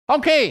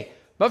Okay,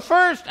 but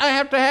first I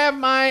have to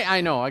have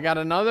I got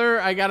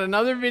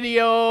another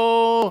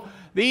video.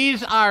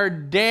 These are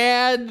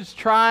dads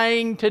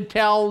trying to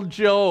tell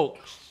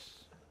jokes.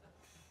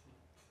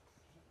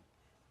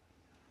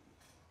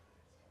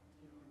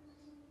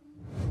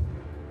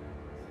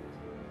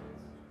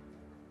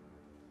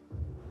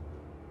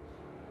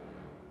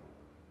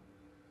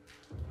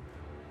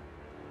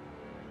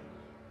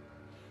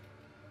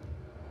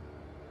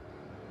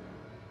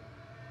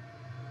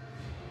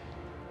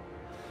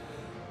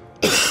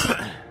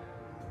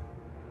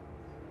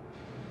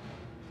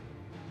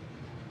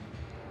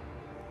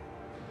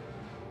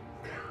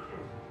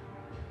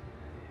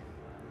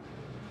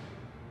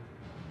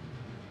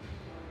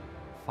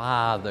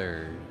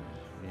 Fathers,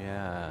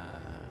 yeah.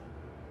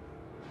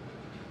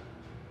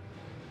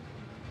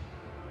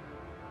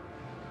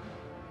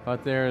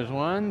 But there's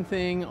one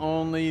thing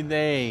only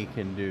they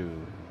can do.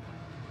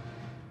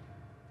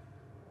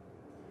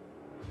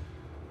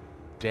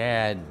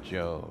 Dad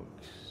jokes.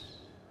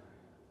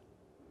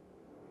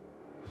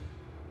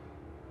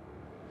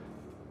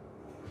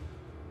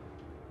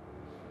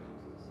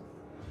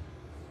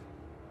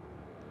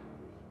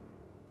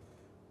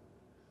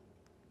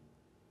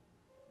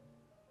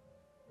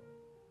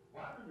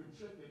 Why do the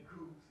chicken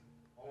coops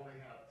only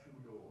have 2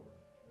 doors?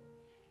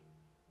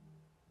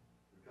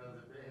 Because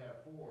if they had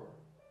 4, it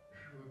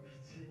would be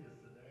chicken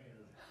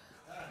sedans.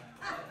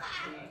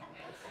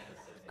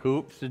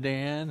 Coop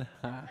sedan.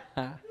 What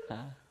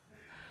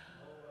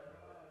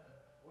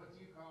do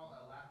you call a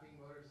laughing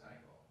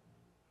motorcycle?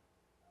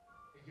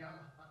 A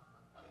Yamaha.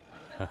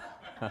 A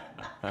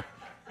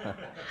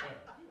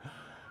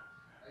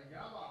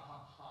Yamaha.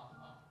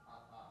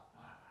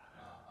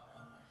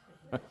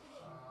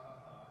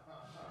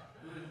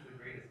 Who is the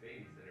greatest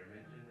babysitter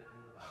mentioned in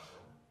the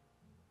Bible?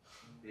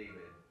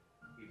 David.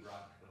 He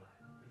rocked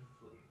Goliath to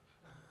sleep.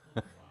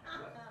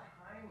 What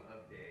time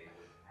of day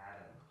was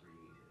Adam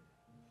created?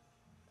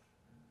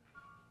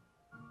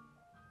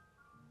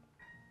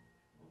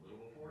 A little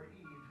before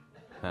Eve.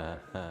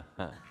 What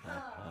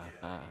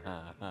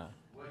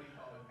do you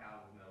call a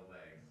cow with no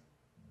legs?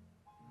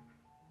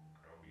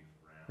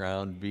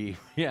 Ground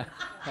beef, yeah.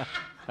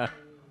 What do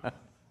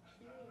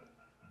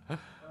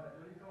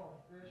you call a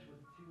fish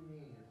with 2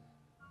 knees?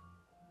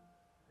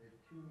 A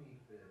two-knee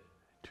fish.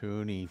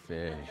 Toonie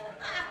fish.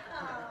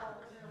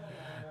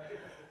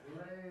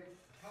 Ray,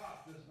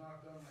 cop just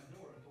knocked on my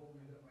door and told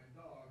me that my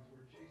dogs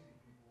were chasing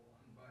people on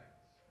bikes.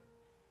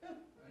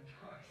 My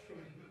dogs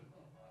don't even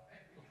know why.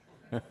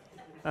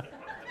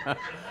 French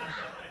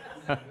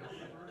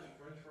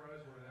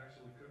fries weren't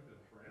actually cooked in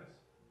France.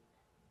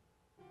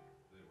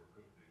 They were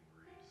cooked in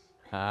Greece.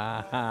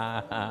 I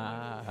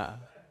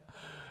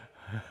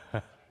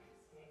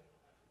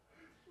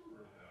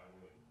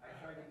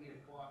tried to eat a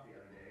clock the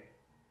other day.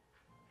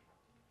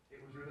 It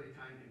was really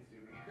time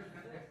consuming.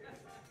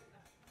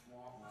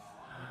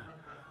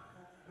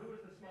 Who was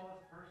the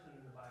smallest person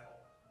in the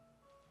Bible?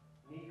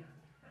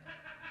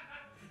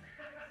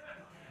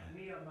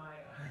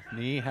 Nehemiah.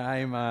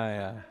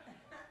 Nehemiah.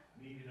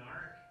 Need an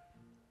ark?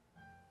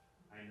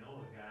 I know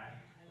a guy.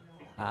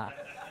 Ah.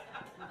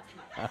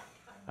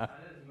 How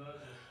does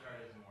Moses start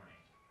his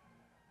morning?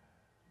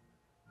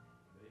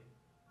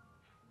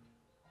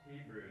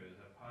 Hebrews,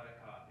 a pot of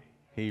coffee.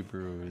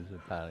 Hebrew is a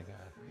pot of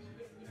God.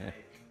 In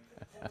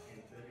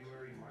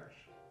February, March?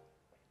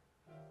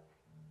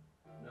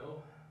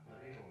 No, but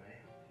April, May.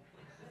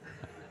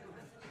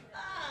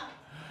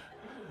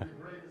 The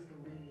greatest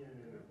comedian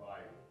in the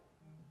Bible,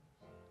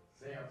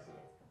 Samson.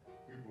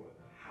 He put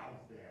the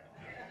house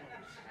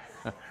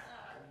down.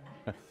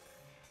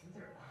 These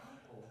are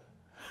awful.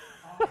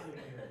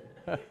 Awfully good.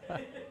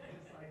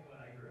 Just like what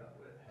I grew up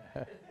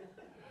with.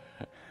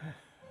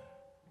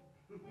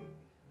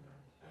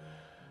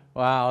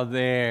 Wow,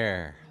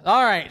 there.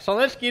 All right, so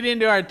let's get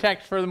into our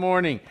text for the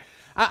morning.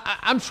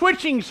 I'm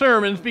switching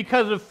sermons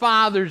because of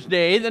Father's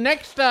Day. The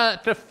next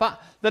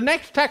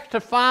text to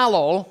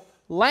follow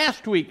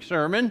last week's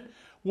sermon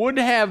would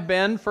have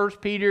been 1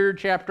 Peter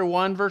chapter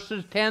 1,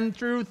 verses 10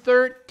 through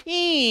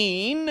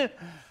 13.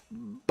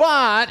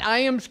 But I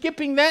am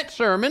skipping that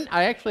sermon.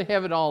 I actually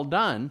have it all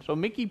done. So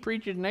Mickey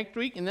preaches next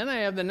week, and then I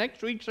have the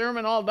next week's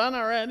sermon all done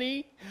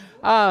already.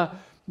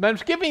 But I'm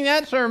skipping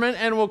that sermon,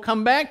 and we'll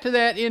come back to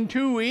that in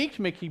 2 weeks.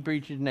 Mickey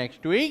preaches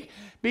next week.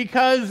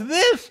 Because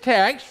this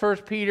text, 1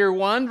 Peter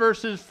 1,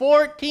 verses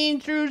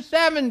 14 through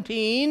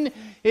 17,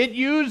 it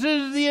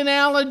uses the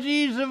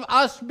analogies of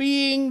us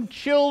being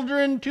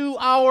children to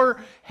our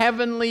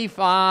Heavenly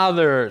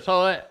Father.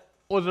 So it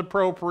was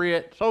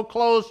appropriate, so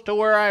close to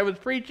where I was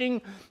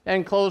preaching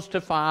and close to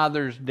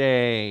Father's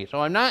Day. So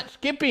I'm not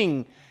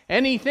skipping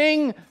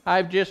anything.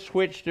 I've just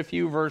switched a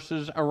few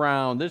verses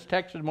around. This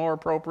text is more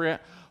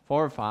appropriate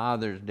for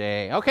Father's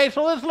Day. Okay,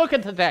 so let's look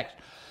at the text.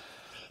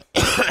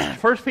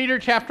 1 Peter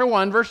chapter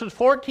 1, verses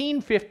 14,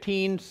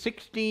 15,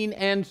 16,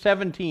 and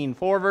 17.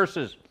 4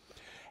 verses.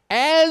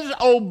 As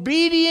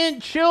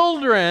obedient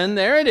children,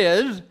 there it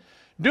is,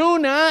 do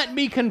not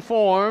be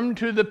conformed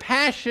to the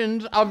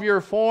passions of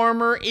your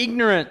former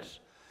ignorance,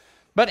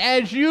 But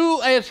as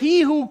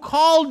he who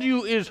called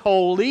you is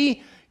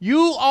holy,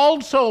 you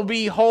also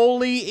be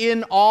holy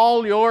in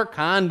all your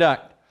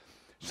conduct.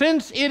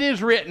 Since it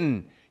is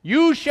written,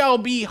 you shall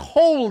be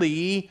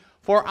holy,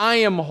 for I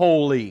am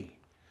holy.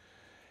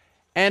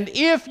 And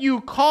if you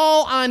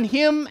call on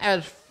him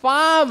as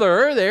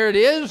Father, there it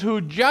is,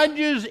 who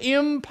judges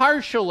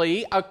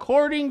impartially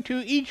according to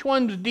each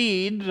one's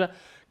deeds,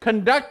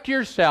 conduct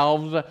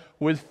yourselves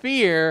with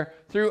fear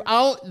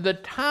throughout the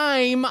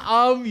time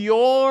of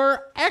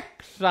your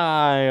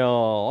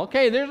exile.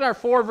 Okay, there's our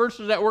 4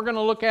 verses that we're going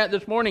to look at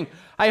this morning.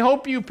 I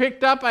hope you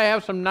picked up. I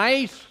have some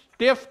nice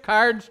stiff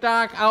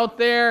cardstock out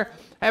there.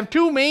 I have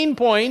 2 main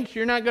points.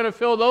 You're not going to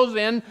fill those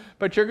in,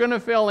 but you're going to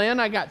fill in.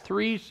 I got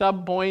 3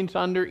 sub-points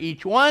under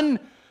each one,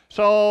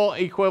 so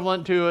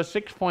equivalent to a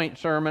 6-point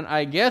sermon,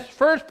 I guess.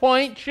 First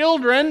point,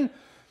 children,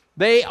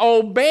 they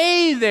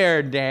obey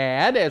their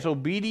dad as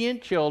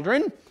obedient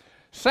children.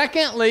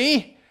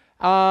 Secondly,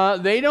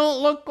 they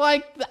don't look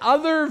like the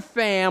other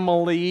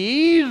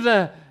families.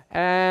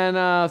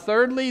 And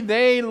thirdly,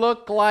 they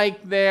look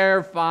like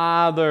their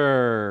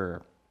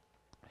father.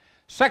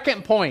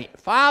 Second point,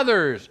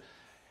 fathers.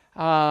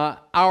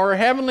 Our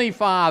Heavenly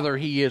Father,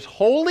 He is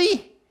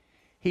holy.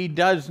 He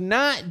does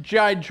not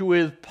judge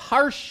with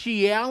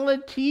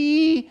partiality.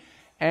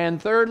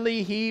 And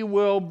thirdly, He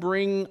will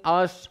bring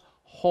us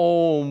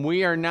home.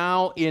 We are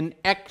now in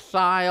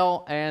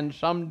exile, and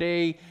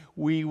someday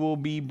we will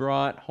be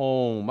brought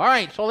home. All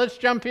right, so let's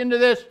jump into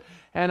this.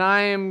 And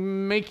I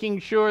am making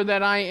sure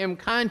that I am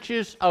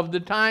conscious of the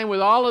time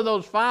with all of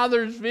those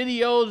fathers'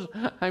 videos.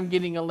 I'm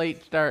getting a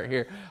late start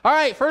here. All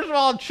right, first of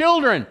all,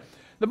 children.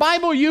 The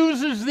Bible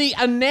uses the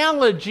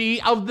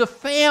analogy of the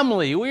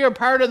family. We are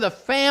part of the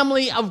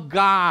family of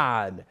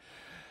God.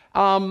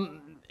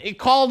 It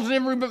calls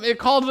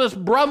us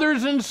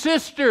brothers and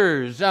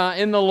sisters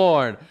in the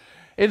Lord.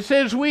 It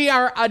says we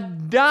are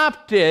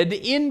adopted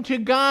into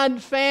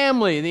God's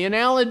family. The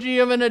analogy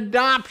of an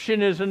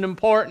adoption is an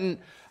important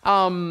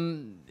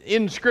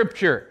in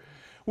Scripture.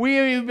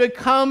 We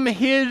become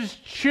His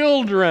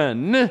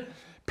children.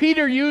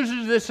 Peter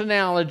uses this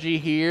analogy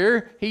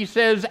here. He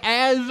says,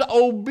 as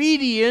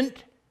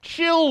obedient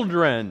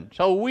children.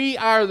 So we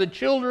are the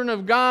children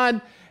of God,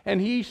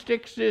 and he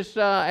sticks this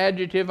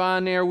adjective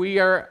on there. We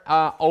are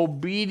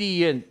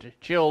obedient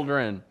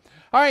children.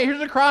 All right,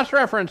 here's a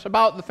cross-reference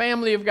about the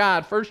family of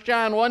God. 1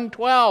 John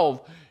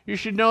 1:12. You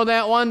should know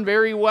that one,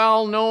 very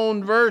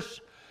well-known verse.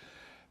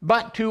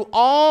 But to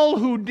all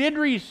who did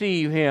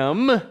receive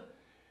him,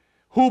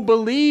 who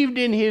believed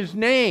in his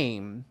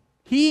name,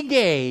 he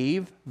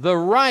gave the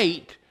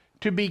right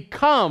to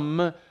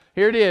become,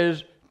 here it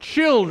is,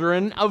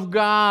 children of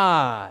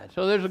God.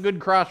 So there's a good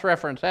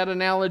cross-reference. That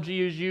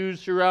analogy is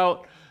used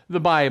throughout the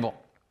Bible.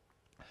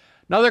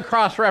 Another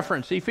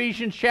cross-reference,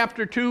 Ephesians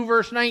chapter 2,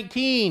 verse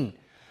 19.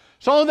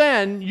 So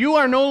then, you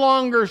are no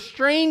longer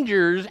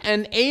strangers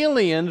and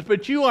aliens,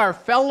 but you are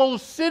fellow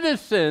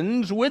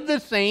citizens with the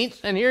saints,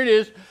 and here it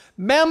is,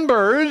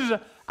 members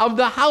of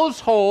the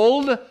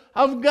household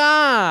of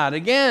God.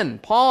 Again,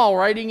 Paul,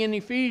 writing in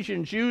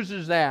Ephesians,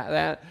 uses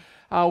that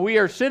we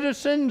are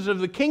citizens of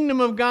the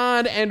kingdom of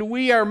God, and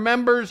we are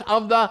members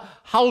of the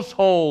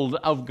household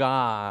of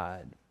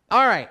God.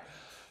 All right,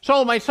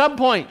 so my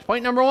subpoints.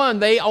 Point number 1,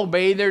 they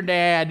obey their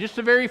dad. Just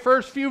the very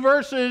first few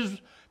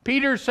verses,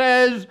 Peter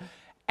says,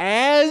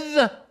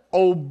 as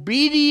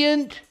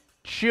obedient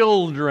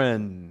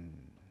children.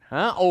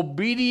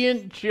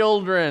 Obedient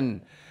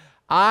children.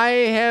 I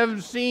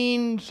have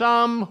seen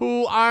some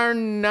who are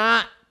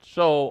not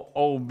so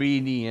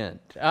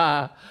obedient.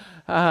 I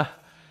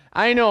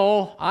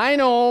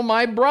know,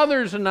 my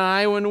brothers and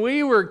I, when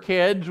we were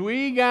kids,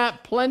 we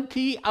got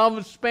plenty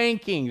of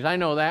spankings. I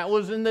know that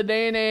was in the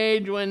day and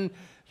age when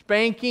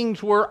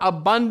spankings were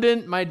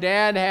abundant.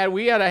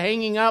 We had a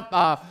hanging up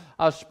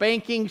a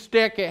spanking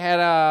stick. It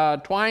had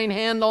a twine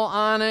handle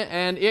on it,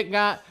 and it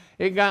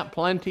got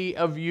plenty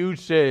of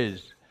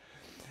uses.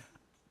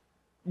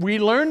 We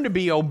learned to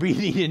be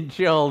obedient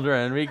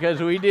children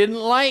because we didn't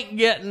like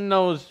getting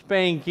those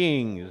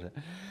spankings.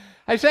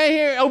 I say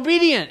here,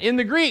 obedient in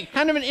the Greek,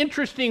 kind of an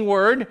interesting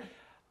word,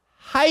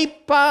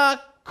 hypakuo.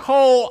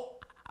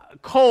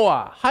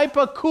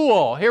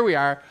 Here we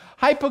are,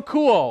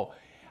 hypakuo.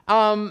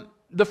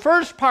 The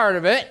first part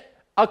of it,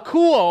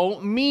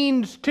 akuo,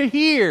 means to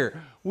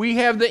hear. We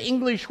have the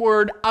English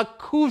word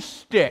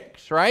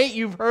acoustics, right?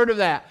 You've heard of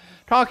that.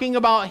 Talking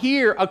about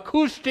here,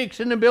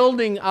 acoustics in the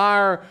building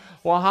are,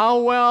 well, how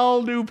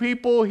well do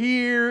people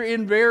hear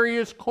in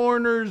various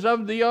corners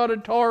of the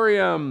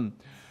auditorium?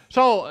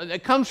 So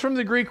it comes from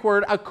the Greek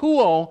word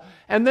akuo,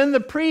 and then the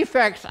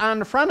prefix on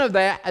the front of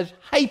that is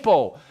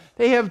hypo.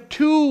 They have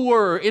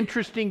 2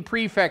 interesting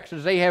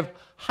prefixes. They have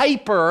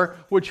hyper,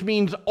 which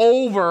means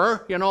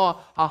over, a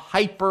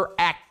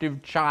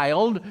hyperactive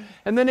child.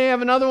 And then they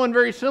have another one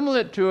very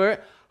similar to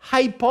it,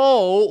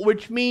 hypo,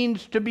 which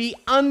means to be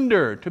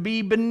under, to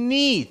be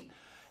beneath.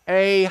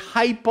 A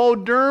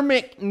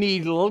hypodermic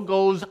needle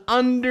goes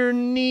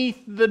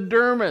underneath the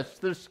dermis,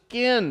 the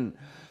skin.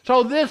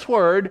 So this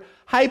word,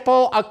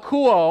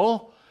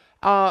 hypoakuo,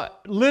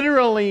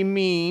 literally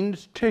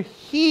means to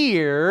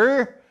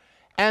hear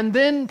and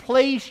then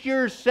place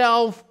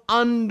yourself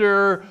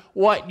under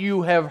what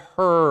you have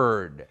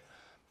heard.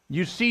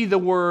 You see the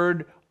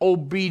word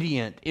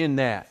obedient in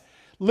that.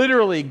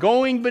 Literally,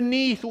 going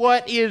beneath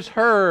what is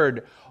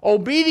heard.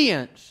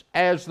 Obedience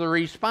as the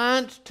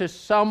response to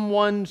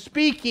someone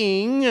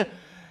speaking.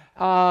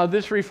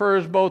 This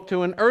refers both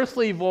to an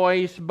earthly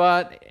voice,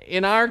 but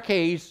in our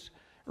case,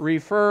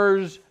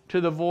 refers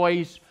to the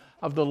voice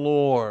of the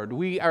Lord.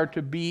 We are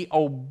to be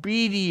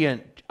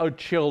obedient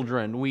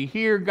children. We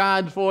hear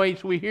God's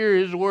voice, we hear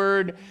His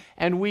word,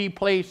 and we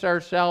place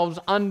ourselves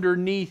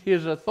underneath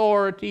His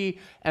authority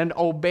and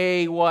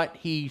obey what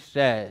He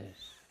says.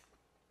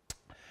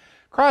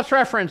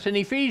 Cross-reference in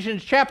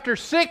Ephesians chapter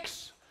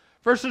 6,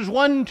 verses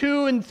 1,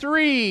 2, and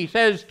 3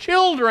 says,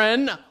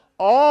 children, they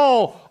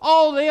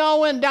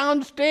all went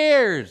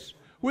downstairs.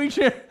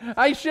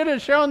 I should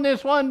have shown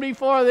this one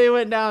before they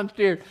went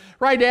downstairs.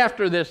 Right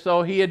after this,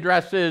 though, he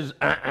addresses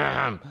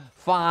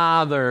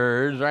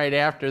fathers right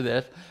after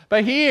this.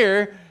 But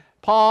here,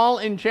 Paul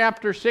in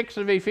chapter 6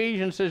 of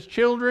Ephesians says,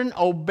 children,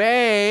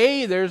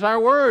 obey, there's our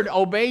word,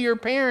 obey your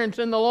parents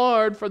in the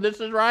Lord, for this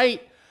is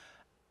right.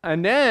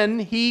 And then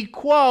he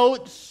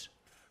quotes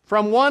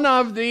from one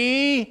of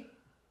the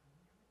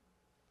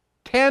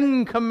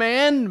 10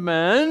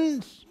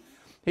 commandments.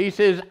 He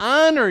says,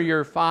 honor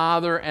your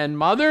father and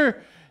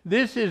mother.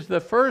 This is the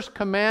first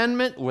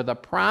commandment with a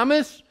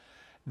promise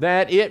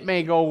that it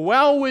may go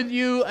well with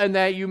you and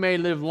that you may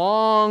live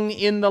long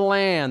in the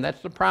land.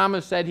 That's the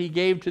promise that he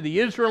gave to the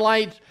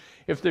Israelites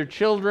if their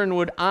children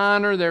would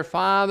honor their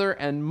father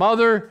and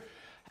mother.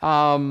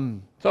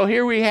 So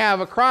here we have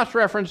a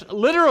cross-reference.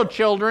 Literal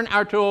children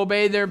are to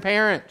obey their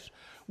parents.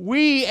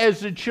 We, as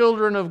the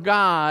children of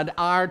God,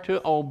 are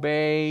to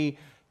obey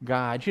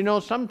God. You know,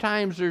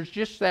 sometimes there's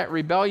just that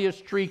rebellious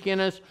streak in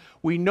us.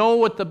 We know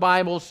what the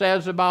Bible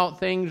says about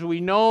things. We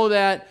know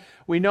that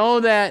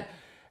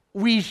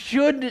we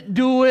should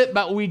do it,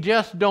 but we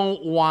just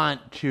don't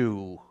want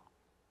to.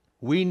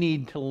 We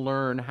need to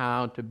learn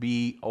how to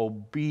be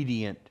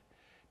obedient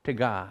to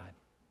God.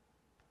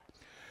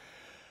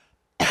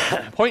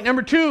 Point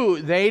number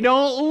 2, they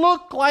don't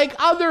look like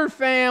other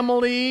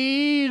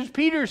families.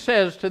 Peter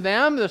says to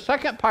them, the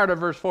second part of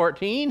verse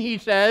 14, he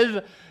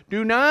says,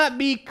 do not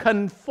be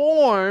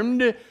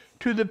conformed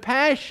to the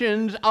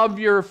passions of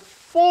your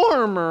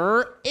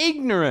former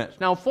ignorance.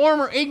 Now,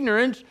 former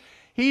ignorance,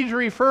 he's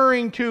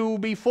referring to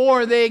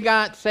before they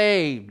got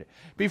saved.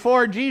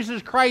 Before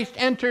Jesus Christ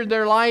entered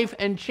their life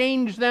and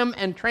changed them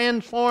and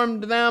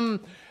transformed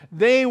them,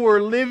 they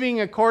were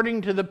living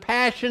according to the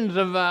passions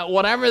of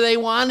whatever they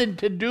wanted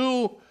to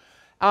do.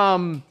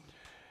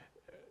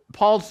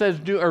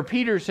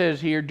 Peter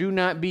says here, do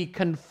not be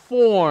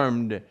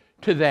conformed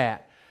to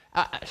that.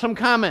 Some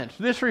comments.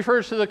 This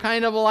refers to the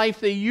kind of life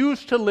they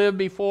used to live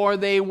before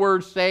they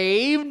were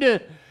saved.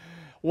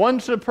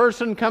 Once a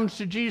person comes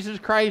to Jesus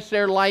Christ,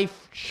 their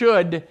life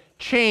should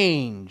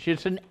change.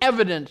 It's an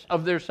evidence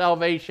of their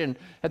salvation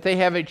that they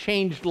have a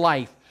changed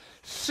life.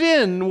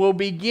 Sin will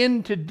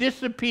begin to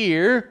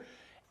disappear,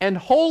 and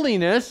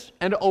holiness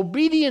and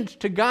obedience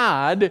to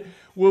God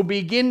will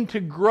begin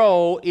to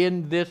grow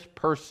in this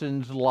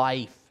person's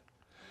life.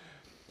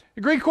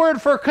 The Greek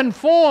word for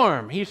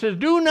conform, he says,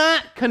 do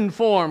not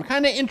conform.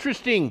 Kind of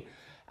interesting.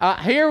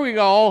 Here we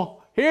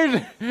go. Here's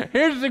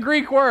the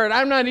Greek word.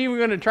 I'm not even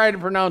going to try to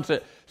pronounce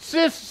it.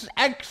 Cis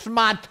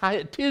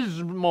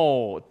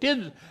exmatismo.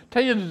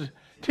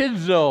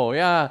 Tizo.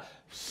 Yeah.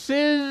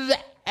 Cis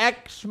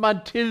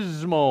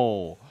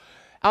exmatismo.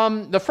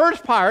 The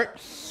first part,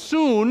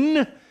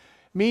 soon,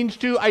 means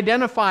to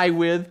identify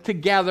with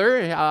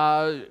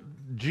together.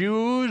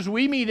 Jews,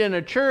 we meet in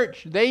a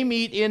church. They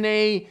meet in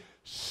a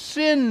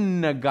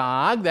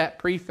synagogue. That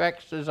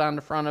prefix is on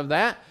the front of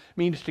that.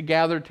 Means to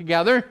gather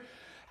together.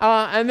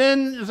 And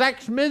then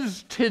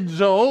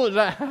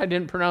zaxmiztidzo, I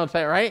didn't pronounce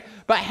that right,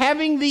 but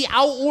having the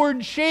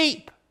outward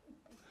shape.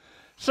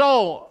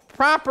 So,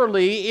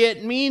 properly,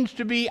 it means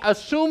to be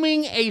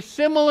assuming a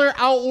similar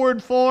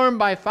outward form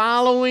by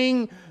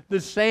following the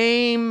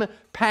same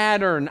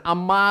pattern, a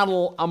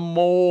model, a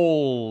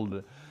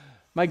mold.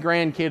 My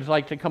grandkids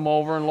like to come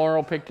over, and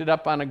Laurel picked it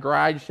up on a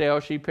garage sale.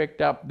 She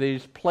picked up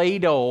this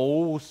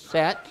Play-Doh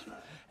set,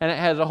 and it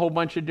has a whole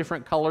bunch of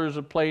different colors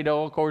of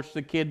Play-Doh. Of course,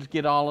 the kids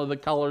get all of the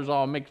colors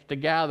all mixed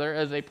together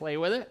as they play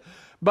with it.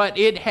 But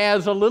it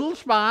has a little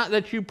spot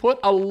that you put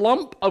a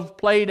lump of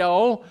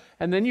Play-Doh,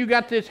 and then you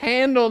got this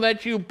handle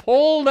that you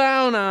pull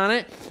down on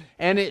it,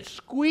 and it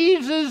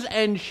squeezes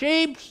and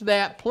shapes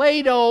that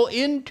Play-Doh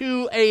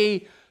into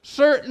a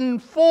certain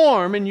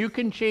form, and you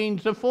can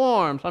change the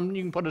form.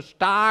 You can put a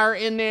star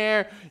in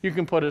there, you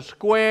can put a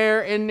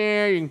square in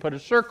there, you can put a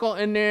circle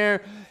in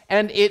there,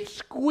 and it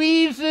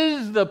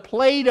squeezes the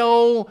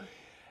Play-Doh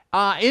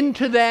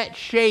into that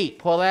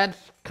shape. Well, that's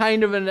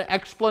kind of an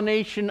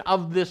explanation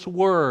of this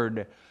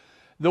word.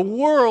 The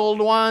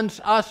world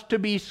wants us to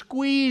be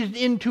squeezed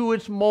into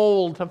its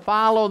mold, to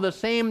follow the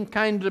same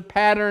kinds of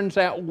patterns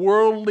that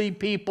worldly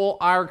people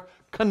are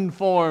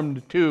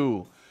conformed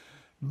to.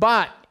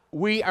 But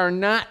We are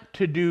not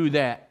to do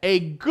that. A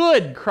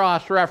good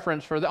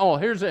cross-reference for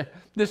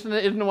this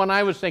isn't the one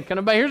I was thinking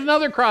of, but here's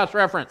another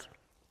cross-reference.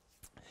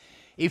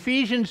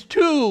 Ephesians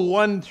 2,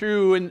 1,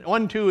 2,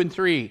 and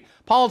 3.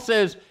 Paul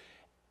says,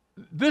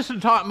 this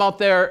is talking about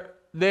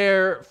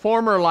their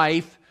former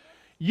life.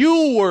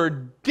 You were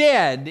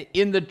dead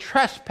in the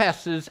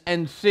trespasses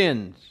and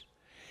sins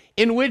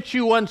in which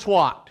you once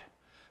walked,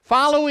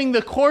 following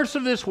the course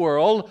of this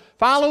world,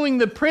 following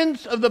the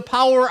prince of the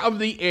power of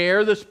the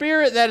air, the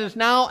spirit that is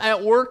now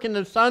at work in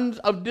the sons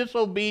of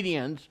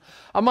disobedience,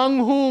 among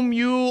whom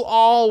you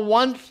all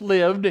once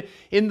lived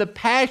in the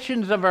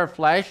passions of our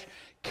flesh,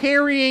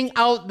 carrying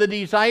out the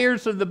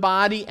desires of the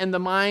body and the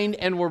mind,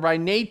 and were by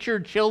nature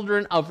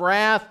children of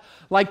wrath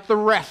like the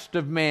rest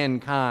of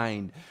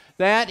mankind.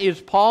 That is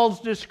Paul's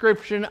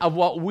description of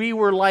what we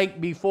were like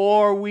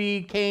before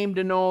we came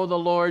to know the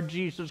Lord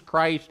Jesus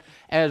Christ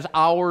as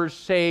our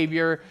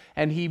Savior,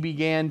 and He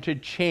began to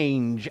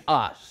change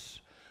us.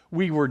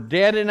 We were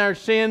dead in our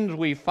sins.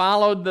 We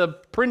followed the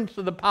prince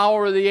of the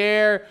power of the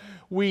air.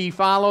 We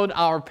followed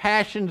our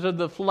passions of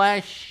the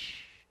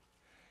flesh.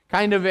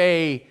 Kind of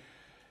a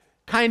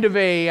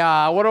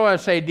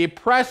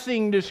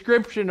depressing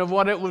description of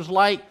what it was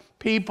like.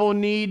 People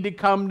need to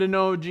come to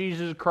know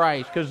Jesus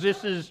Christ, because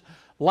this is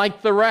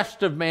like the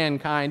rest of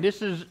mankind.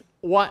 This is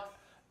what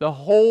the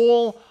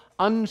whole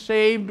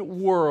unsaved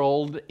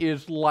world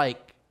is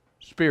like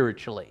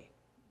spiritually.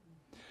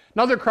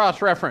 Another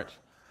cross-reference.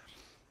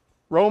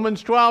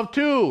 Romans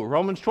 12:2,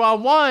 Romans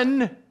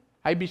 12:1.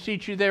 I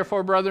beseech you,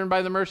 therefore, brethren,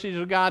 by the mercies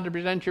of God, to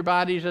present your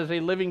bodies as a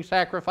living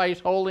sacrifice,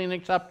 holy and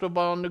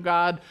acceptable unto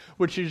God,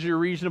 which is your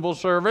reasonable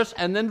service.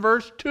 And then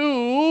verse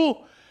 2,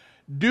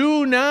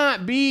 do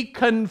not be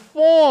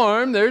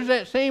conformed, there's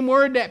that same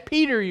word that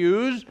Peter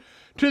used,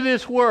 to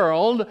this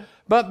world,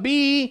 but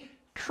be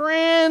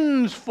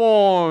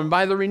transformed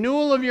by the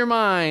renewal of your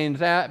minds,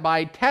 that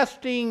by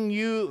testing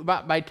you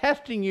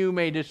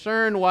may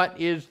discern what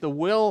is the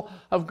will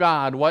of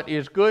God, what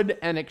is good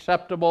and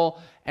acceptable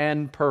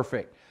and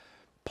perfect.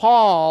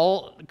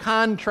 Paul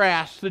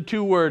contrasts the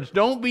two words.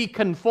 Don't be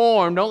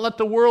conformed. Don't let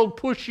the world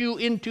push you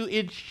into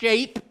its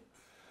shape,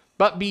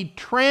 but be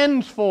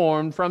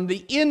transformed from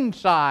the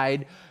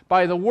inside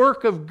by the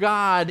work of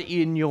God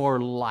in your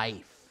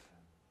life.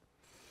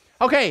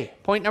 Okay,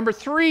 point number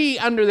 3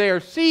 under there.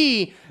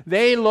 C,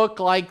 they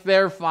look like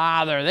their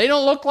father. They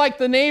don't look like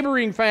the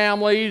neighboring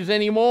families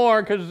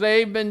anymore because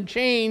they've been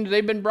changed.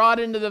 They've been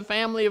brought into the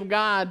family of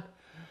God.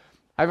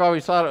 I've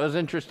always thought it was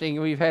interesting.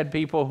 We've had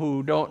people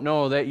who don't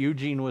know that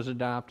Eugene was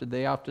adopted.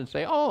 They often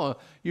say, oh,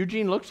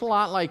 Eugene looks a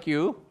lot like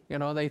you. You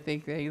know, they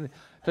think, do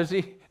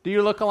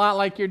you look a lot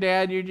like your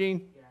dad,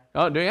 Eugene?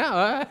 Oh, do you?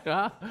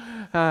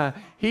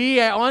 He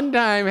at one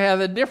time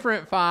had a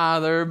different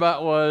father,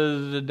 but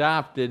was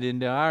adopted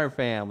into our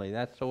family.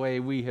 That's the way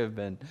we have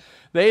been.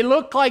 They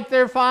look like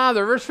their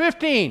father. Verse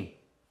 15,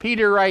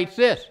 Peter writes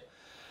this,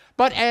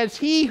 but as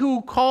he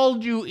who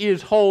called you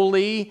is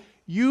holy,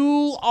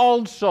 you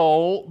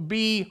also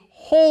be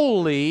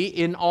holy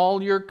in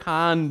all your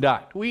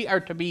conduct. We are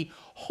to be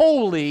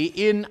holy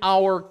in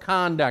our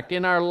conduct,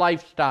 in our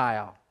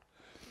lifestyle.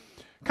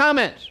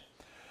 Comments.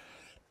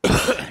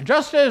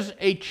 Just as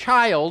a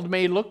child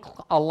may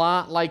look a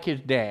lot like his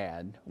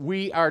dad,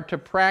 we are to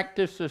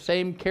practice the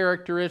same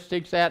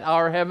characteristics that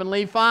our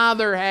Heavenly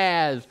Father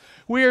has.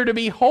 We are to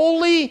be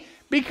holy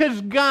because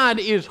God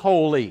is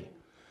holy.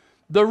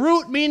 The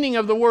root meaning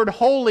of the word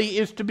holy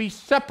is to be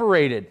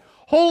separated.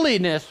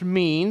 Holiness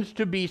means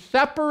to be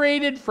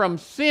separated from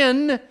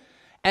sin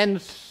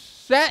and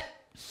set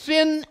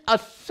sin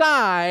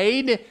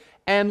aside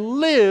and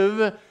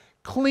live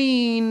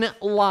clean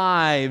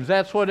lives.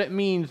 That's what it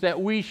means, that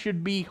we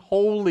should be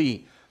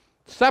holy,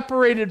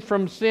 separated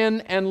from sin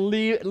and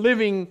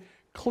living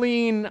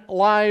clean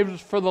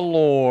lives for the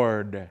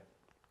Lord.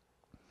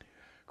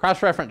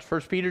 Cross-reference,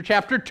 1 Peter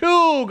chapter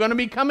 2, going to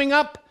be coming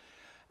up.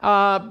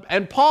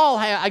 And Paul,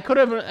 I could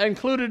have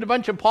included a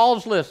bunch of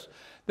Paul's lists.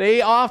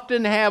 They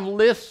often have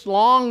lists,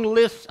 long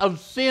lists of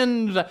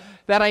sins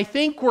that I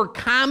think were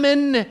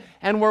common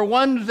and were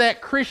ones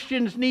that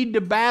Christians need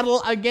to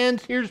battle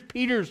against. Here's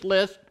Peter's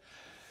list.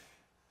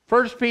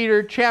 1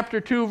 Peter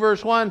chapter 2,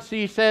 verse 1,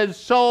 he says,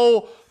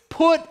 so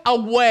put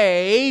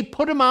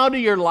them out of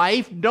your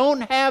life,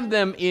 don't have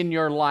them in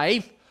your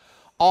life,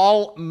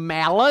 all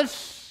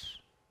malice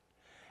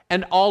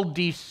and all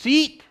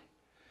deceit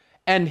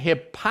and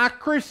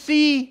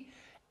hypocrisy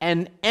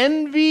and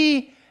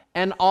envy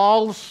and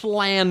all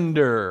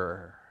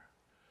slander.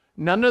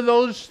 None of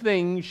those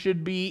things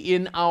should be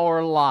in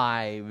our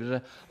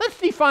lives. Let's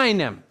define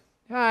them.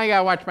 I got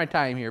to watch my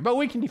time here, but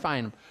we can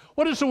define them.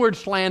 What does the word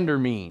slander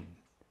mean?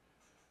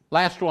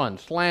 Last one,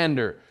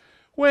 slander.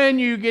 When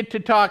you get to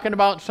talking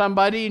about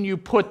somebody and you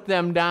put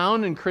them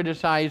down and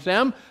criticize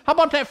them. How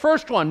about that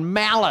first one,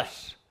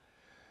 malice?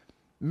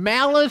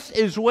 Malice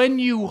is when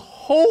you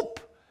hope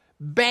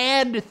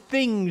bad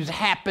things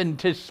happen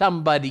to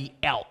somebody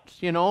else.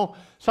 You know,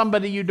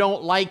 somebody you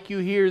don't like, you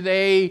hear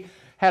they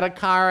had a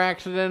car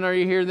accident, or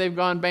you hear they've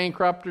gone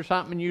bankrupt or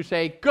something, and you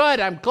say, good,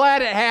 I'm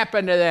glad it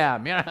happened to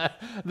them. You know,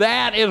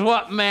 that is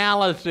what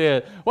malice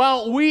is.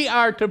 Well, we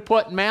are to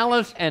put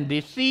malice and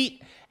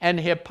deceit and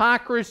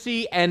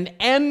hypocrisy and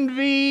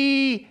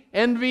envy.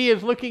 Envy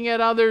is looking at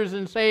others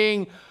and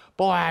saying,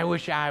 boy, I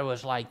wish I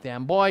was like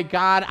them. Boy,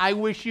 God, I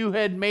wish you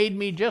had made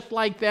me just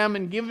like them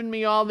and given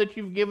me all that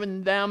you've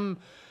given them.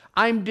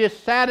 I'm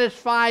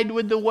dissatisfied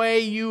with the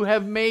way you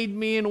have made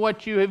me and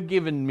what you have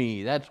given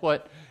me. That's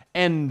what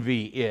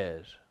envy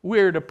is.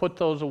 We're to put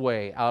those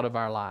away out of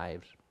our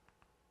lives.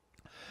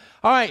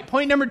 All right,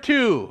 point number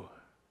 2.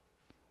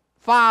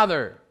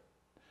 Father.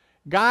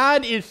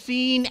 God is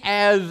seen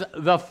as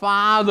the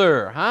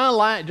Father.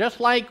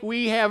 Just like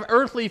we have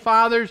earthly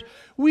fathers,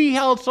 we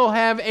also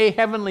have a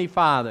heavenly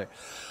Father.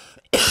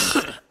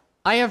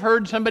 I have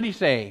heard somebody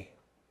say,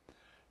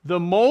 the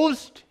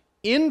most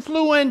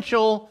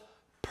influential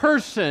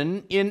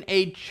person in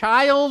a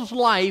child's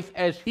life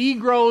as he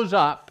grows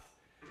up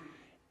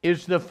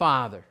is the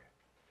father.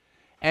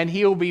 And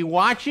he'll be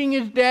watching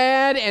his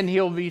dad, and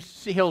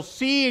he'll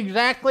see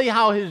exactly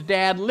how his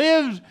dad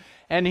lives,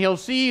 and he'll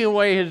see the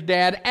way his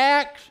dad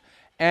acts,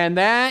 and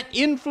that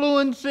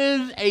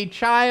influences a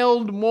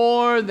child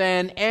more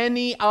than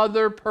any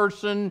other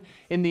person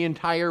in the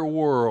entire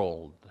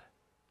world.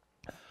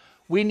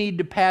 We need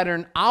to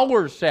pattern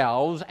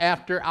ourselves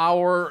after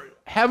our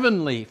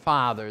heavenly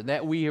Father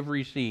that we have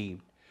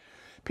received.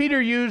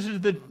 Peter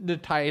uses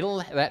that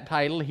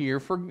title here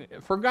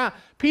for God.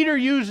 Peter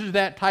uses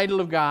that title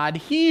of God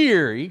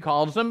here. He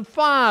calls him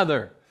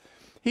Father.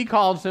 He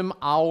calls him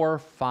our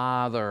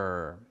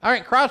Father. All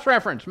right,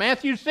 cross-reference.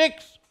 Matthew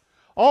 6.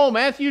 Oh,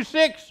 Matthew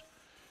 6.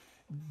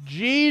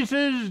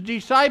 Jesus'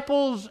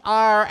 disciples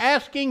are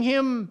asking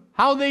him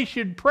how they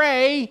should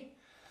pray.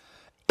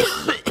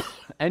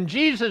 And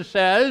Jesus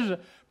says,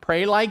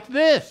 pray like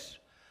this.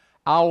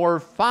 Our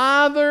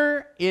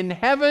Father in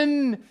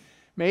heaven,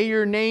 may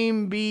your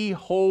name be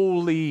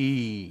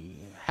holy.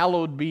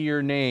 Hallowed be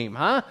your name.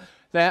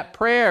 That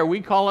prayer,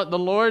 we call it the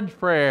Lord's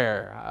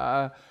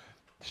Prayer.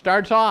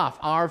 Starts off,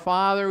 our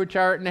Father which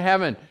art in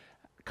heaven.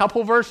 A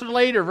couple verses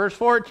later, verse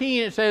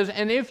 14, it says,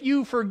 and if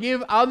you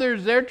forgive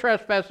others their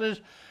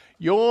trespasses,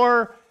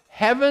 your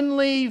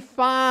heavenly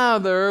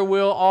Father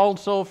will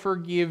also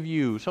forgive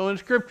you. So in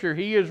Scripture,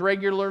 he is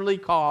regularly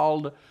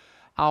called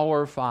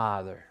our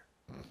Father.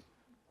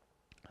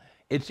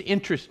 It's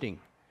interesting.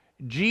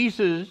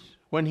 Jesus,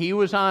 when he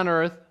was on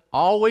earth,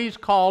 always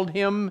called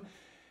him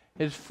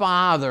his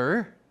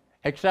Father,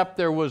 except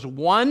there was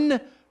one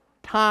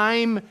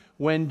time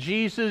when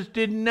Jesus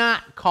did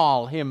not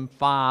call him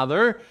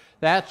Father.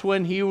 That's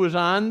when he was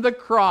on the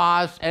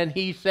cross and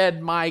he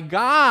said, my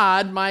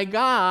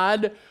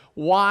God,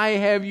 why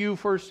have you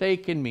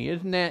forsaken me?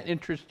 Isn't that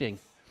interesting?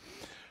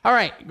 All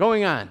right,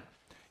 going on.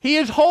 He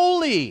is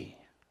holy.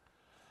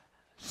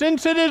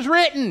 Since it is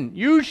written,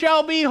 you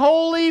shall be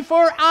holy,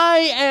 for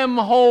I am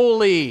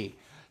holy.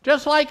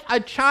 Just like a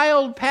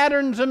child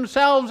patterns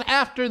themselves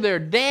after their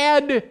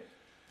dad,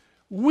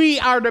 we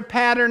are to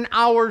pattern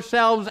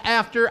ourselves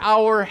after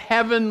our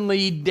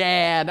heavenly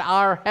dad,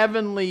 our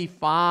heavenly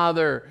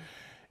Father.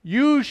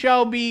 You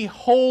shall be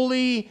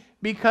holy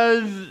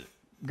because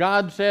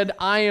God said,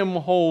 I am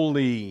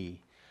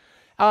holy.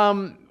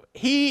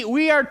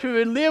 We are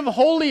to live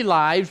holy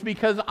lives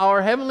because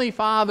our heavenly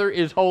Father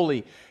is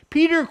holy.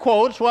 Peter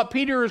quotes, what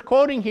Peter is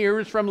quoting here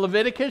is from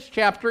Leviticus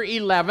chapter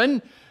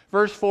 11,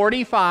 verse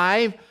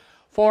 45.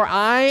 For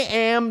I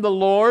am the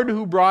Lord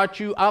who brought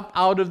you up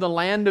out of the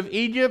land of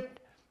Egypt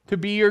to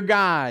be your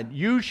God.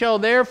 You shall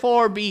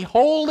therefore be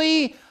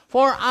holy,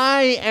 for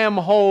I am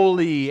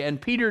holy. And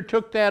Peter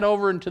took that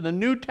over into the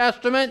New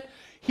Testament.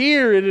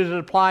 Here it is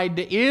applied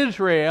to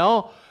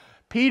Israel.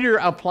 Peter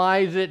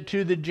applies it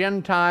to the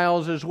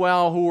Gentiles as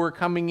well, who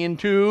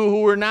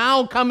are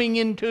now coming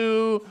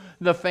into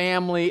the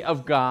family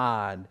of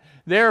God.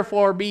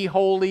 Therefore be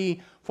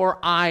holy, for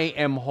I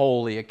am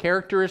holy. A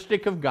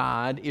characteristic of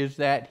God is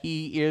that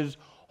he is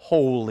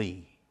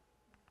holy.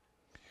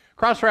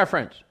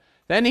 Cross-reference.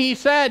 Then he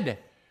said,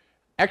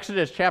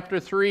 Exodus chapter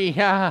 3,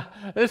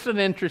 this is an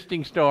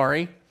interesting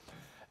story.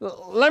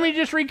 Let me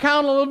just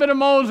recount a little bit of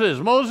Moses.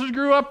 Moses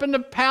grew up in the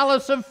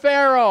palace of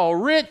Pharaoh,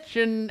 rich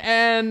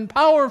and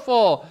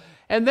powerful.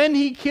 And then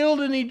he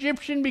killed an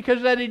Egyptian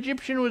because that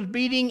Egyptian was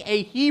beating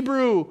a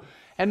Hebrew.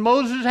 And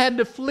Moses had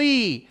to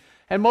flee.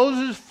 And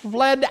Moses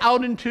fled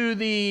out into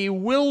the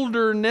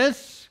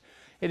wilderness,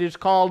 it is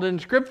called in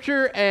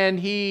Scripture, and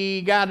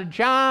he got a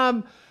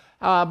job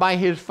by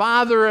his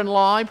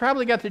father-in-law. He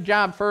probably got the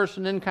job first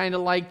and then kind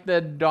of like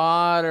the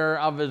daughter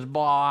of his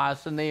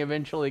boss, and they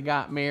eventually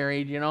got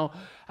married,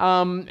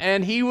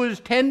 and he was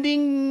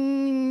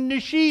tending the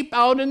sheep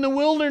out in the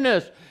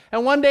wilderness.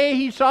 And one day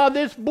he saw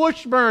this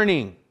bush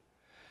burning.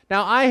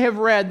 Now, I have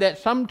read that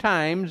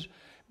sometimes,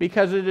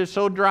 because it is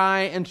so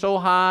dry and so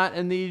hot,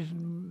 and these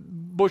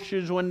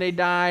bushes, when they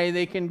die,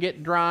 they can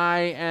get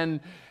dry and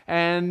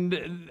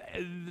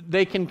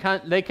they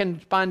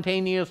can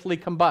spontaneously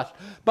combust.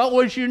 But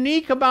what's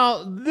unique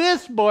about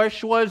this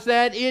bush was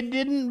that it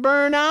didn't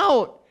burn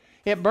out.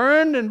 It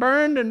burned and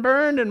burned and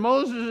burned, and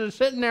Moses is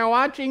sitting there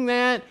watching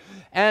that.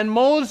 And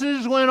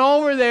Moses went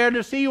over there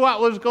to see what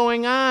was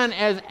going on.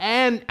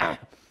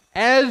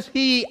 As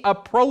he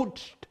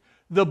approached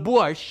the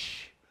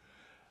bush,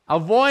 a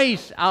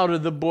voice out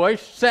of the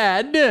bush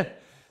said,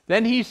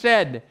 then he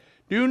said,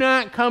 "Do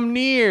not come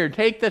near.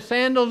 Take the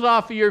sandals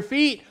off of your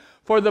feet,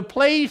 for the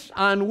place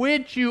on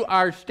which you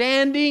are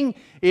standing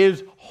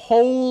is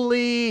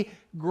holy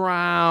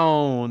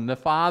ground." The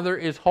Father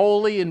is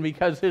holy, and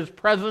because his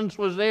presence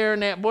was there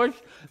in that bush,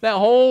 that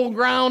whole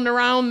ground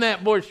around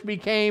that bush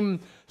became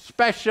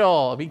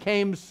special,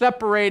 became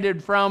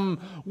separated from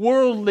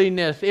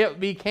worldliness. It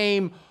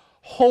became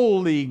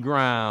holy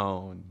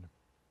ground.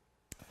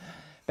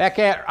 Back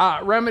at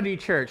Remedy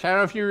Church, I don't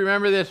know if you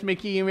remember this,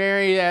 Mickey and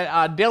Mary,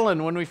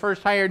 Dylan, when we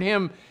first hired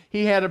him,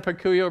 he had a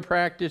peculiar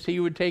practice. He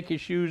would take his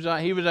shoes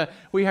off.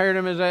 We hired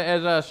him as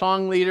a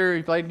song leader.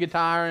 He played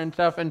guitar and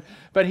stuff,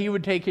 but he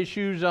would take his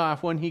shoes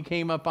off when he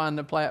came up on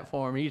the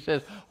platform. He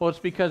says, "Well, it's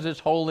because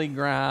it's holy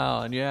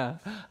ground." Yeah,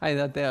 I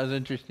thought that was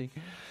interesting.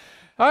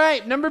 All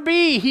right, number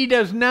B, he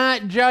does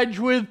not judge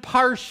with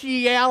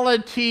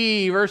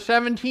partiality. Verse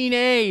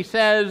 17a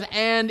says,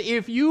 and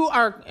if you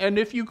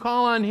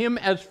call on him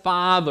as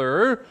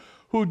Father,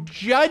 who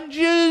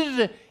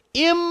judges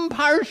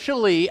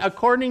impartially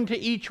according to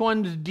each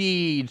one's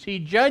deeds. He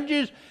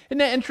judges. Isn't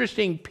that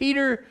interesting?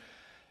 Peter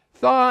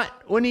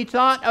when he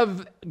thought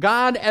of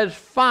God as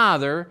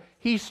Father,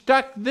 he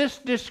stuck this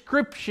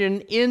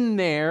description in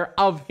there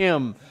of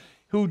him,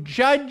 who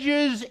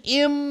judges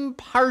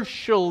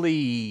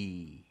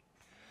impartially.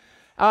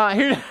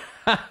 Here,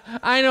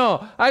 I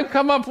know, I've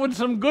come up with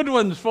some good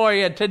ones for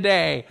you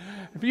today.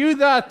 If you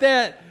thought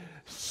that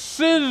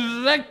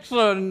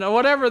Syzexon,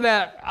 whatever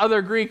that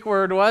other Greek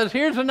word was,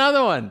 here's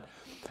another one.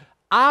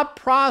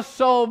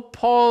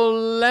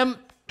 Aprosopolemptos.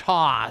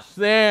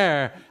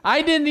 There.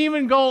 I didn't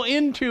even go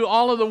into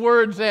all of the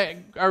words that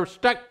are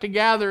stuck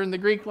together in the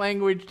Greek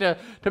language to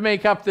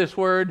make up this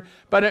word,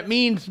 but it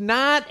means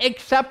not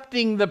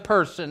accepting the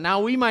person.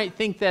 Now, we might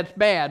think that's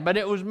bad, but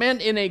it was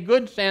meant in a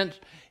good sense.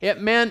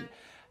 It meant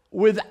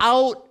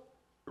without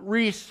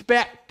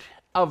respect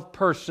of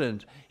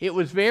persons. It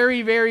was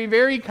very, very,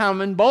 very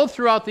common, both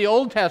throughout the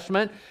Old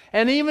Testament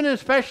and even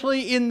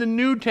especially in the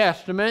New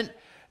Testament,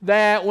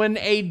 that when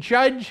a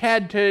judge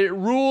had to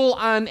rule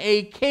on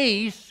a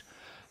case,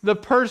 the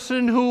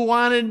person who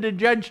wanted the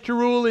judge to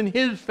rule in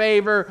his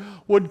favor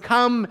would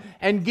come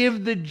and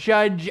give the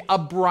judge a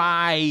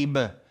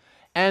bribe.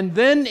 And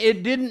then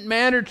it didn't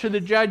matter to the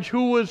judge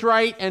who was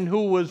right and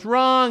who was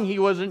wrong. He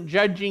wasn't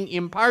judging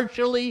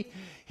impartially.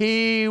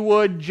 He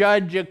would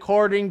judge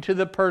according to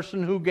the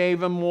person who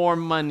gave him more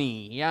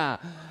money. Yeah.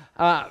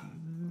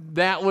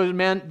 That was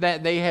meant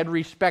that they had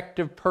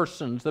respective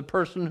persons. The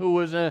person who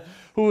was the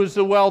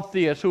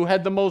wealthiest, who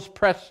had the most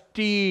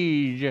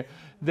prestige,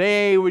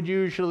 they would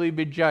usually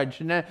be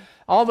judged. And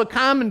all the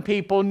common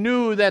people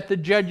knew that the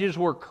judges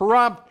were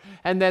corrupt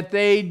and that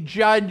they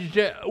judged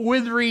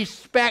with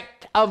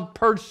respect of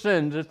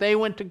persons. If they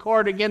went to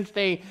court against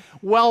a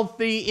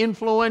wealthy,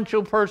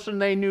 influential person,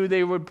 they knew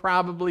they would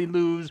probably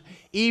lose,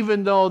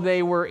 even though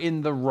they were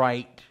in the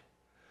right.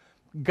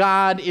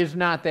 God is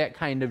not that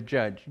kind of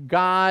judge.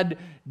 God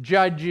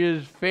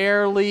judges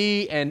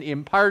fairly and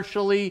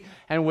impartially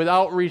and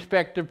without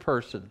respect of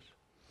persons.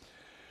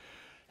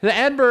 The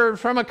adverb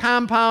from a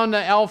compound,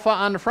 the alpha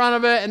on the front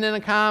of it, and then a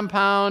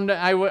compound,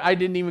 I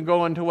didn't even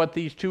go into what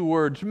these two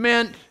words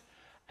meant.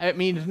 It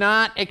means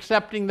not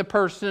accepting the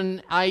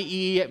person,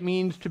 i.e. it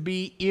means to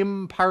be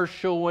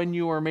impartial when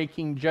you are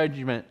making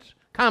judgments.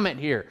 Comment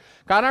here.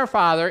 God our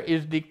Father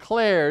is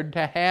declared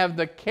to have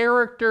the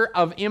character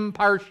of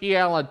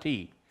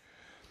impartiality.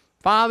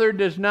 Father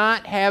does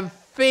not have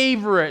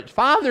favorites.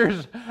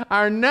 Fathers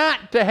are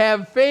not to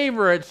have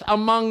favorites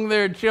among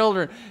their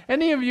children.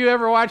 Any of you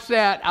ever watched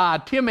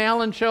that Tim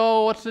Allen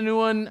show? What's the new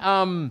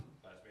one?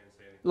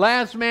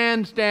 Last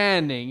Man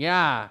Standing.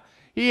 Yeah.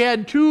 He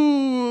had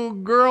two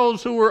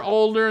girls who were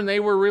older, and they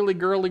were really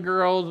girly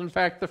girls. In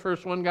fact, the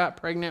first one got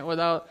pregnant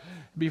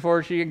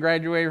before she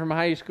graduated from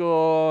high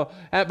school.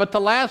 But the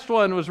last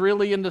one was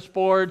really into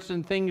sports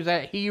and things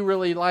that he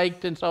really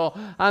liked. And so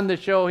on the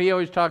show, he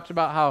always talks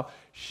about how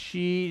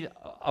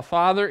a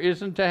father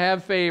isn't to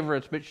have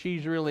favorites, but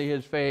she's really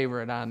his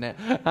favorite on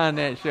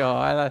that show.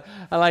 I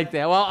like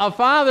that. Well, a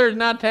father is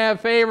not to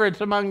have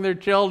favorites among their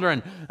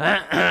children.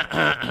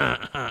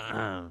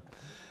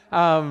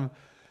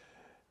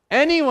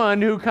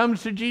 Anyone who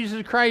comes to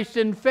Jesus Christ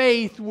in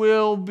faith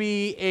will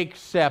be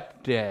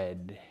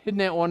accepted. Isn't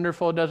that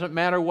wonderful? It doesn't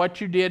matter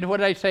what you did. What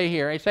did I say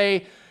here? I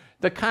say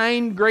the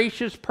kind,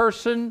 gracious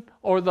person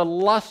or the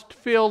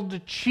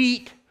lust-filled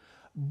cheat,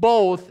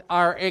 both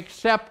are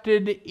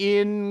accepted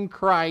in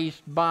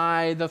Christ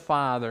by the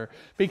Father.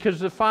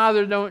 Because the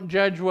Father don't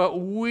judge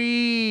what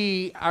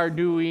we are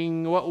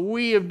doing, what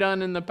we have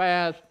done in the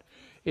past.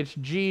 It's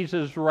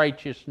Jesus'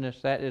 righteousness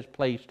that is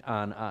placed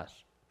on us.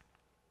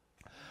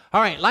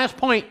 All right, last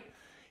point.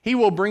 He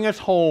will bring us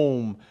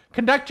home.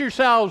 Conduct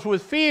yourselves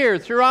with fear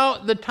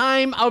throughout the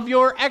time of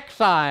your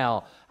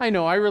exile. I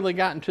know, I really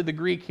got into the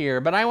Greek here,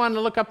 but I wanted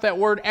to look up that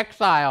word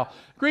exile.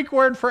 Greek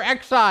word for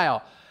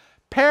exile,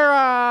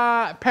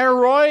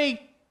 paroikia.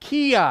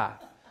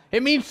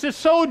 It means to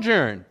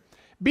sojourn.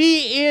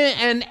 Be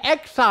an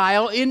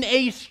exile in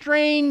a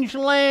strange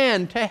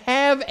land, to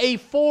have a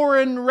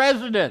foreign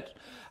residence.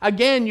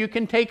 Again, you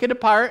can take it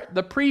apart.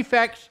 The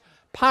prefix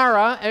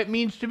para, it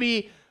means to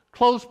be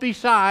close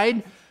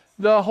beside.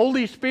 The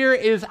Holy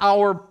Spirit is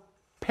our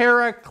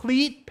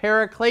paraclete,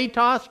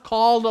 parakletos,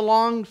 called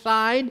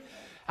alongside.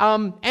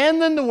 And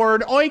then the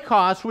word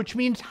oikos, which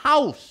means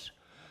house.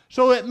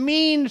 So it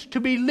means to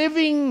be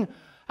living,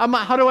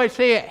 how do I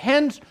say it?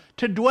 Hence,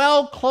 to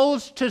dwell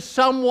close to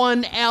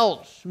someone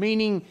else,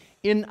 meaning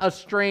in a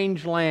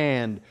strange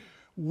land.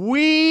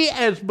 We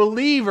as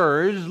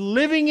believers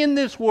living in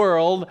this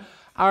world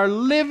are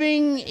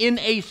living in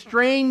a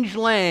strange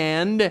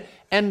land,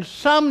 and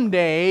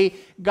someday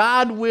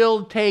God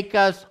will take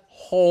us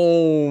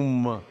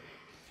home.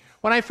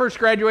 When I first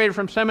graduated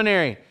from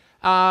seminary,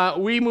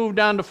 we moved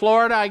down to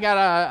Florida. I got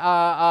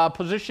a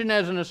position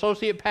as an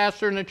associate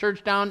pastor in a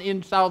church down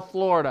in South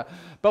Florida.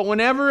 But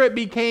whenever it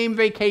became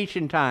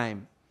vacation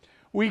time,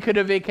 we could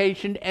have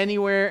vacationed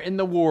anywhere in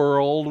the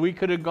world. We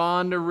could have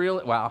gone to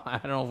I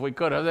don't know if we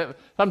could have.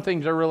 Some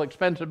things are real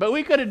expensive, but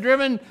we could have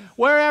driven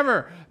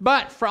wherever.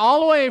 But for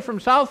all the way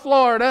from South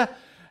Florida,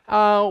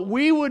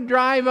 we would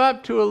drive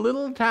up to a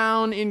little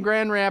town in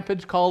Grand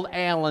Rapids called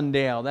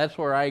Allendale. That's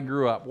where I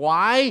grew up.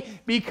 Why?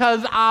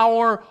 Because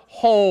our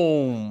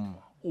home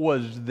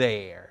was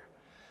there.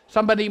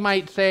 Somebody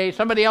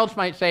else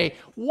might say,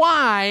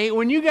 why,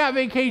 when you got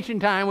vacation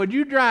time, would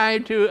you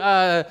drive to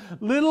a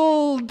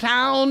little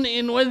town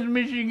in West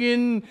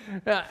Michigan,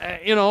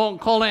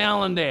 called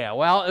Allendale?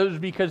 Well, it was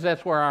because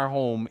that's where our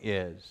home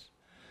is.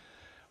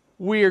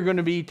 We are going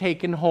to be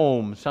taken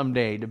home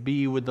someday to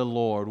be with the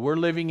Lord. We're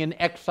living in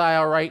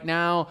exile right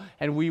now,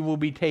 and we will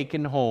be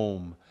taken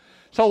home.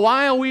 So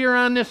while we are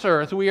on this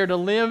earth, we are to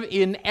live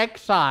in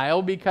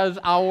exile because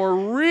our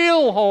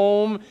real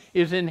home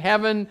is in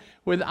heaven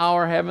with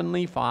our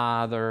Heavenly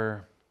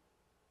Father.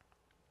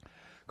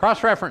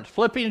 Cross-reference,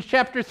 Philippians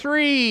chapter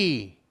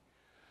 3.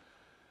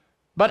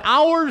 But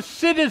our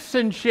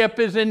citizenship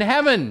is in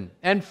heaven,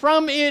 and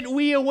from it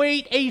we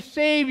await a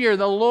Savior,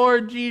 the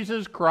Lord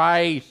Jesus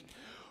Christ,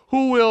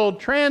 who will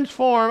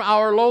transform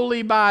our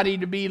lowly body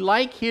to be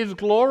like His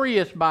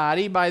glorious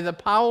body by the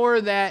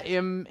power that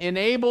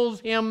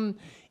enables Him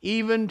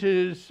even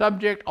to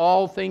subject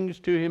all things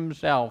to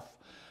Himself.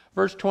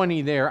 Verse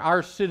 20 there,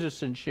 our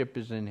citizenship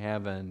is in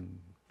heaven.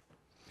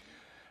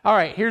 All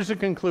right, here's the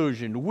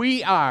conclusion.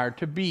 We are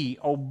to be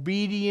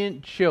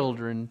obedient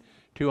children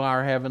to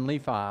our Heavenly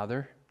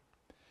Father.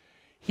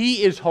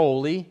 He is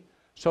holy,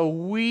 so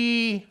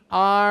we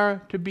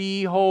are to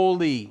be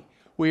holy.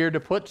 We are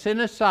to put sin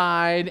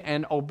aside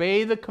and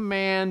obey the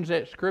commands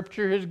that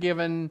Scripture has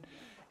given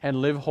and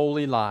live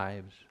holy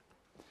lives.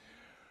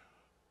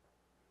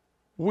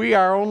 We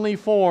are only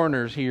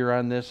foreigners here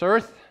on this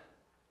earth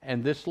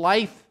and this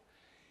life.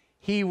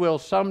 We will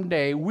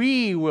someday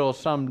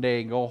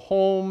go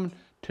home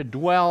to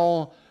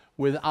dwell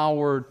with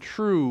our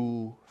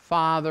true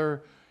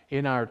Father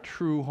in our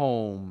true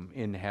home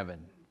in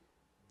heaven.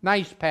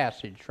 Nice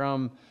passage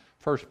from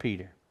 1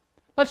 Peter.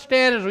 Let's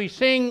stand as we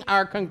sing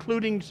our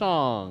concluding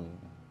song.